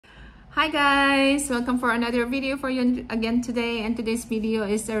Hi guys, welcome for another video for you again today, and today's video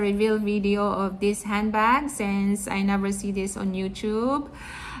is a reveal video of this handbag since I never see this on YouTube,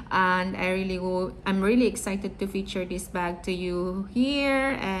 and I'm really excited to feature this bag to you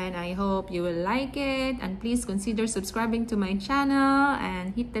here, and I hope you will like it. And please consider subscribing to my channel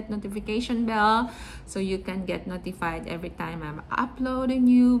and hit that notification bell so you can get notified every time I upload a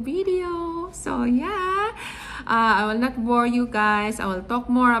new video. So yeah, I will not bore you guys. I will talk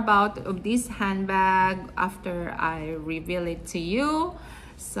more about this handbag after I reveal it to you.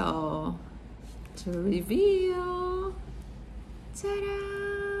 So to reveal, ta-da!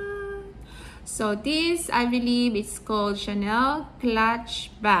 So this, I believe it's called Chanel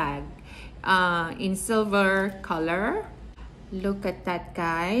clutch bag in silver color. Look at that,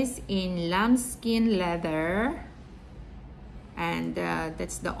 guys, in lambskin leather. And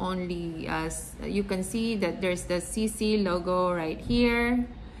that's the only you can see that there's the CC logo right here.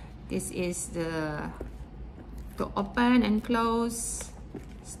 This is the to open and close.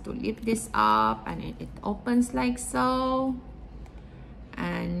 It's to lift this up and it opens like so.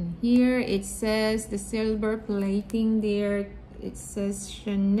 And here it says the silver plating there, it says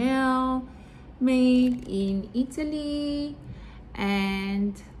Chanel, made in Italy,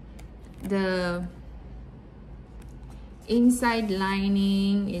 and the inside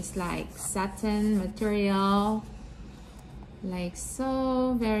lining is like satin material, like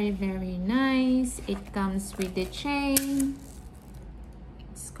so. Very nice. It comes with the chain.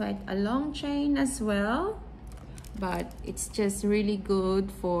 It's quite a long chain as well, but it's just really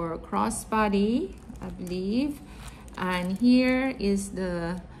good for crossbody, I believe. And here is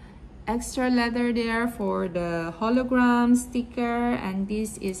the extra leather there for the hologram sticker, and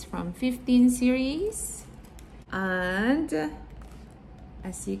this is from 15 series. And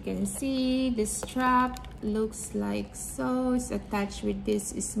as you can see, the strap looks like so. It's attached with this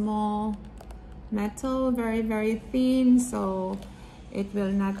small metal, very thin, so it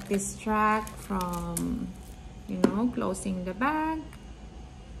will not distract from, you know, closing the bag.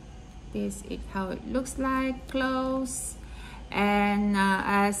 This is how it looks like close. And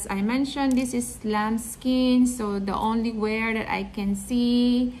as I mentioned, this is lambskin, so the only wear that I can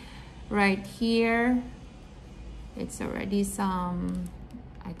see right here, it's already some,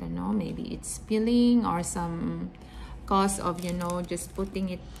 I don't know, maybe it's peeling or some cause of, you know, just putting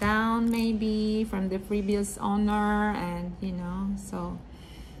it down maybe from the previous owner, and you know, so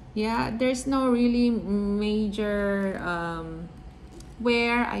yeah, there's no really major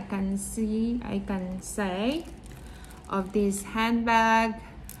wear I can say of this handbag.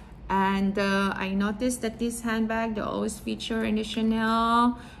 And I noticed that this handbag, they always feature in the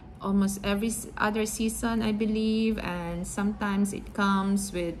Chanel almost every other season, I believe, and sometimes it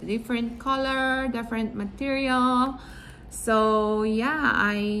comes with different color, different material. So yeah,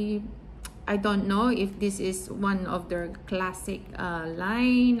 I don't know if this is one of their classic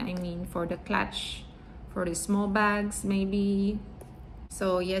line, I mean for the clutch, for the small bags maybe.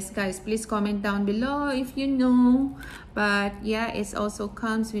 So yes guys, please comment down below if you know. But yeah, it also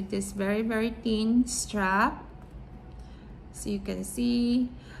comes with this very thin strap, so you can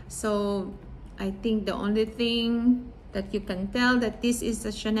see. So I think the only thing that you can tell that this is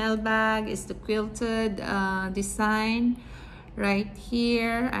a Chanel bag is the quilted design right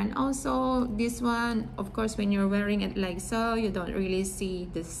here. And also this one, of course, when you're wearing it like so, you don't really see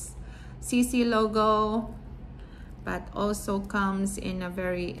this CC logo, but also comes in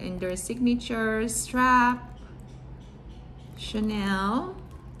their signature strap, Chanel.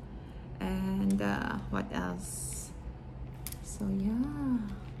 And what else? So yeah,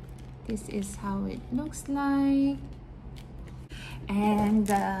 this is how it looks like. And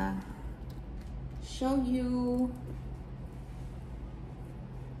show you,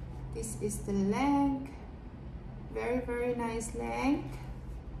 this is the leg, very nice leg.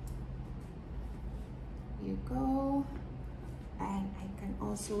 You go, and I can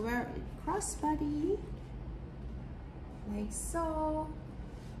also wear it crossbody like so.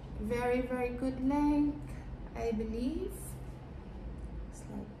 Very good length, I believe. It's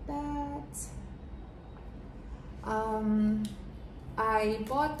like that. I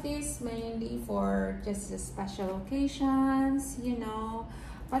bought this mainly for just the special occasions, you know,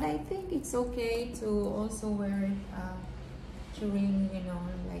 but I think it's okay to also wear it during, you know,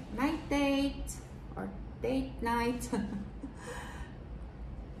 like night date or date night.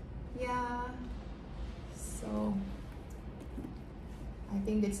 Yeah, so I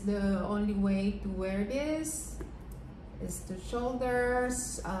think that's the only way to wear this, is to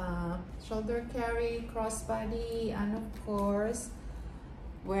shoulders, shoulder carry, crossbody, and of course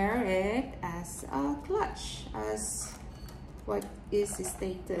wear it as a clutch, as what is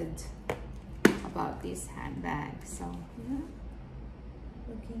stated about this handbag. So yeah,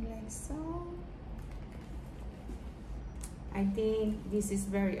 looking like so. I think this is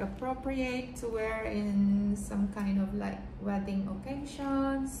very appropriate to wear in some kind of like wedding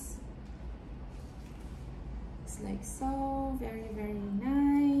occasions. It's like so, very, very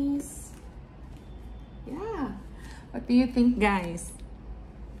nice. Yeah, what do you think, guys?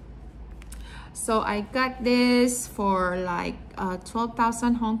 So I got this for like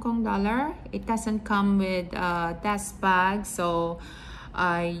 12,000 Hong Kong dollar. It doesn't come with a dust bag, so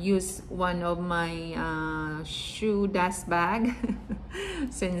I use one of my shoe dust bag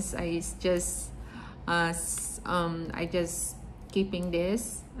since I just keeping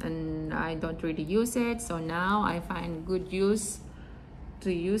this and I don't really use it. So now I find good use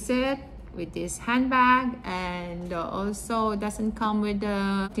to use it with this handbag, and also doesn't come with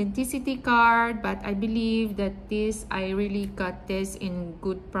the authenticity card, but I believe that this, I really got this in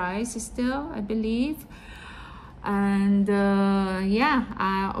good price still, I believe. And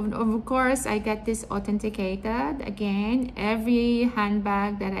yeah, of course I get this authenticated. Again, every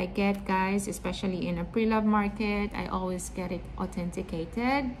handbag that I get, guys, especially in a pre-love market, I always get it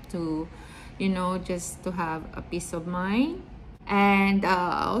authenticated to, you know, just to have a peace of mind. And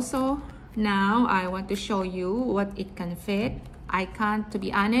also now I want to show you what it can fit. I can't, to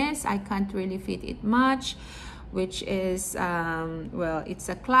be honest, I can't really fit it much, which is well, it's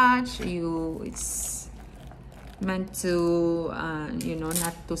a clutch. It's meant to you know,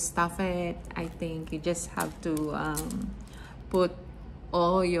 not to stuff it. I think you just have to put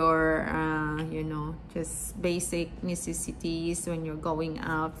all your you know, just basic necessities when you're going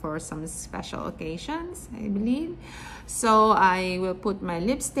out for some special occasions, I believe. So I will put my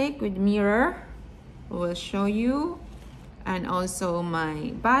lipstick with mirror, will show you, and also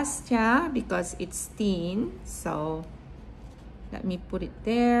my Bastia because it's thin. So let me put it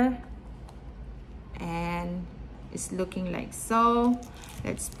there, and it's looking like so.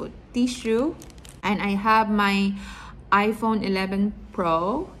 Let's put tissue, and I have my iPhone 11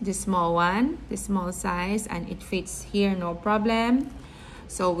 Pro, the small one, the small size, and it fits here no problem.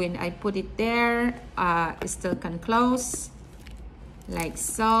 So when I put it there, it still can close like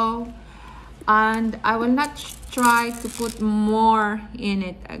so. And I will not try to put more in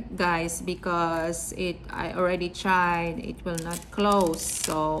it, guys, because I already tried, it will not close.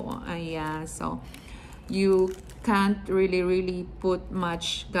 So yeah, so you can't really put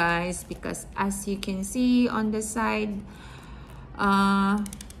much, guys, because as you can see on the side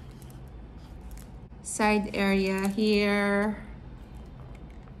area here,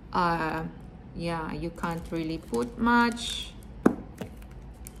 yeah, you can't really put much.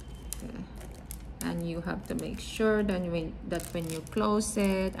 And you have to make sure that when you close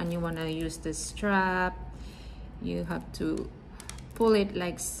it and you want to use the strap, you have to pull it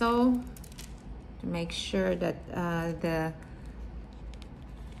like so to make sure that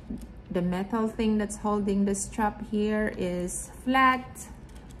the metal thing that's holding the strap here is flat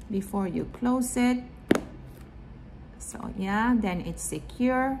before you close it. So yeah, then it's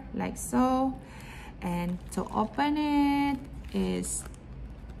secure like so. And to open it is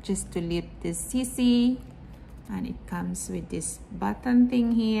just to lift this CC, and it comes with this button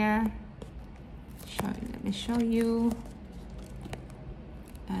thing here. Let me show you.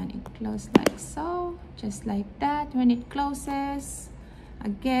 And it closes like so, just like that. When it closes,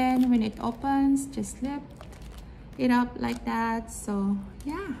 again, when it opens, just lift it up like that. So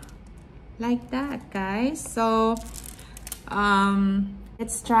yeah, like that, guys. So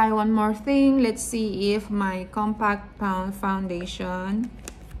let's try one more thing. Let's see if my compact foundation,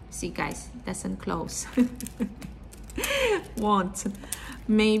 see guys, it doesn't close. Won't.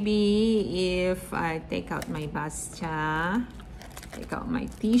 Maybe if I take out my Bastia, take out my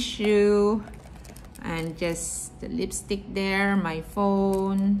tissue, and just the lipstick there, my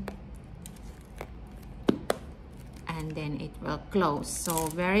phone, and then it will close. So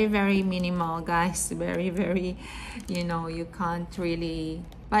very minimal, guys. Very, you know, you can't really,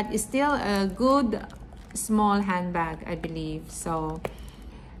 but it's still a good small handbag, I believe. So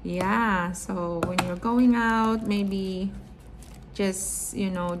yeah, so when you're going out, maybe just,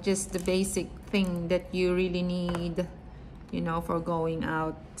 you know, just the basic thing that you really need, you know, for going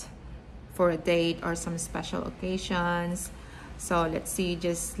out for a date or some special occasions. So let's see,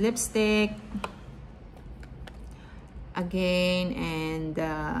 just lipstick again, and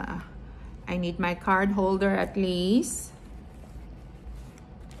I need my card holder at least.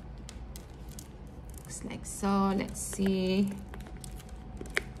 Looks like so. Let's see.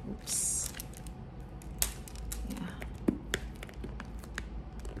 Oops. Yeah,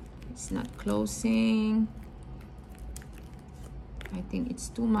 it's not closing. I think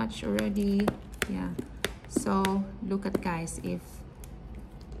it's too much already. Yeah, so look at guys, if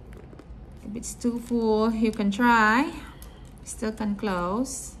it's too full, you can try, still can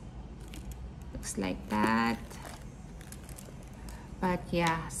close, looks like that. But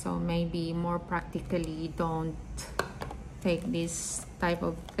yeah, so maybe more practically, don't take this type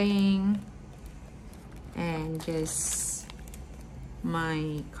of thing, and just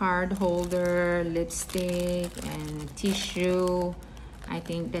my card holder, lipstick, and tissue. I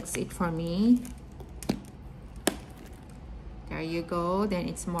think that's it for me. There you go. Then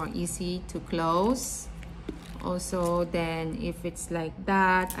it's more easy to close. Also, then if it's like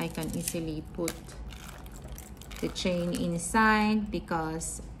that, I can easily put the chain inside,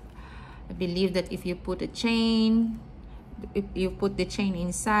 because I believe that if you put the chain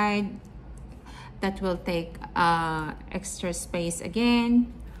inside, that will take extra space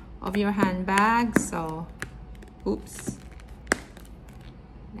again of your handbag. So oops,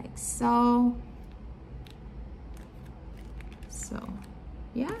 like so. So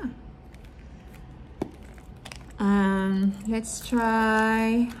yeah, let's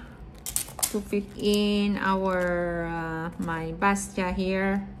try to fit in our my Bastia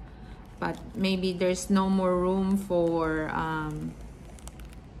here, but maybe there's no more room for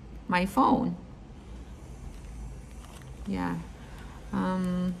my phone. Yeah,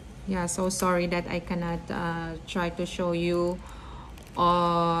 yeah, so sorry that I cannot try to show you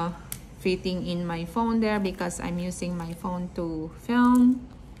fitting in my phone there, because I'm using my phone to film.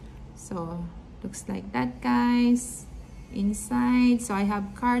 So looks like that, guys, inside. So I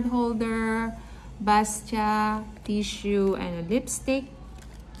have card holder, Bastia, tissue, and a lipstick.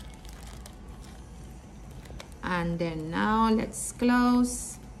 And then now let's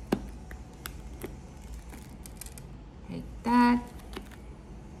close like that.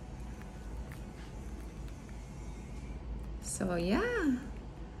 So yeah,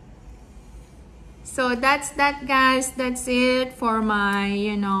 so that's that, guys. That's it for my,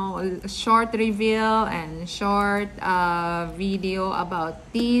 you know, short reveal and short video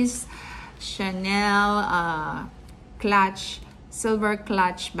about this Chanel clutch, silver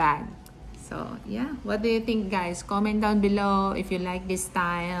clutch bag. So yeah, what do you think, guys? Comment down below if you like this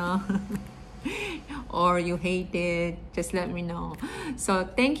style or you hate it. Just let me know. So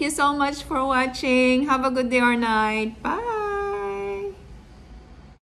thank you so much for watching. Have a good day or night. Bye.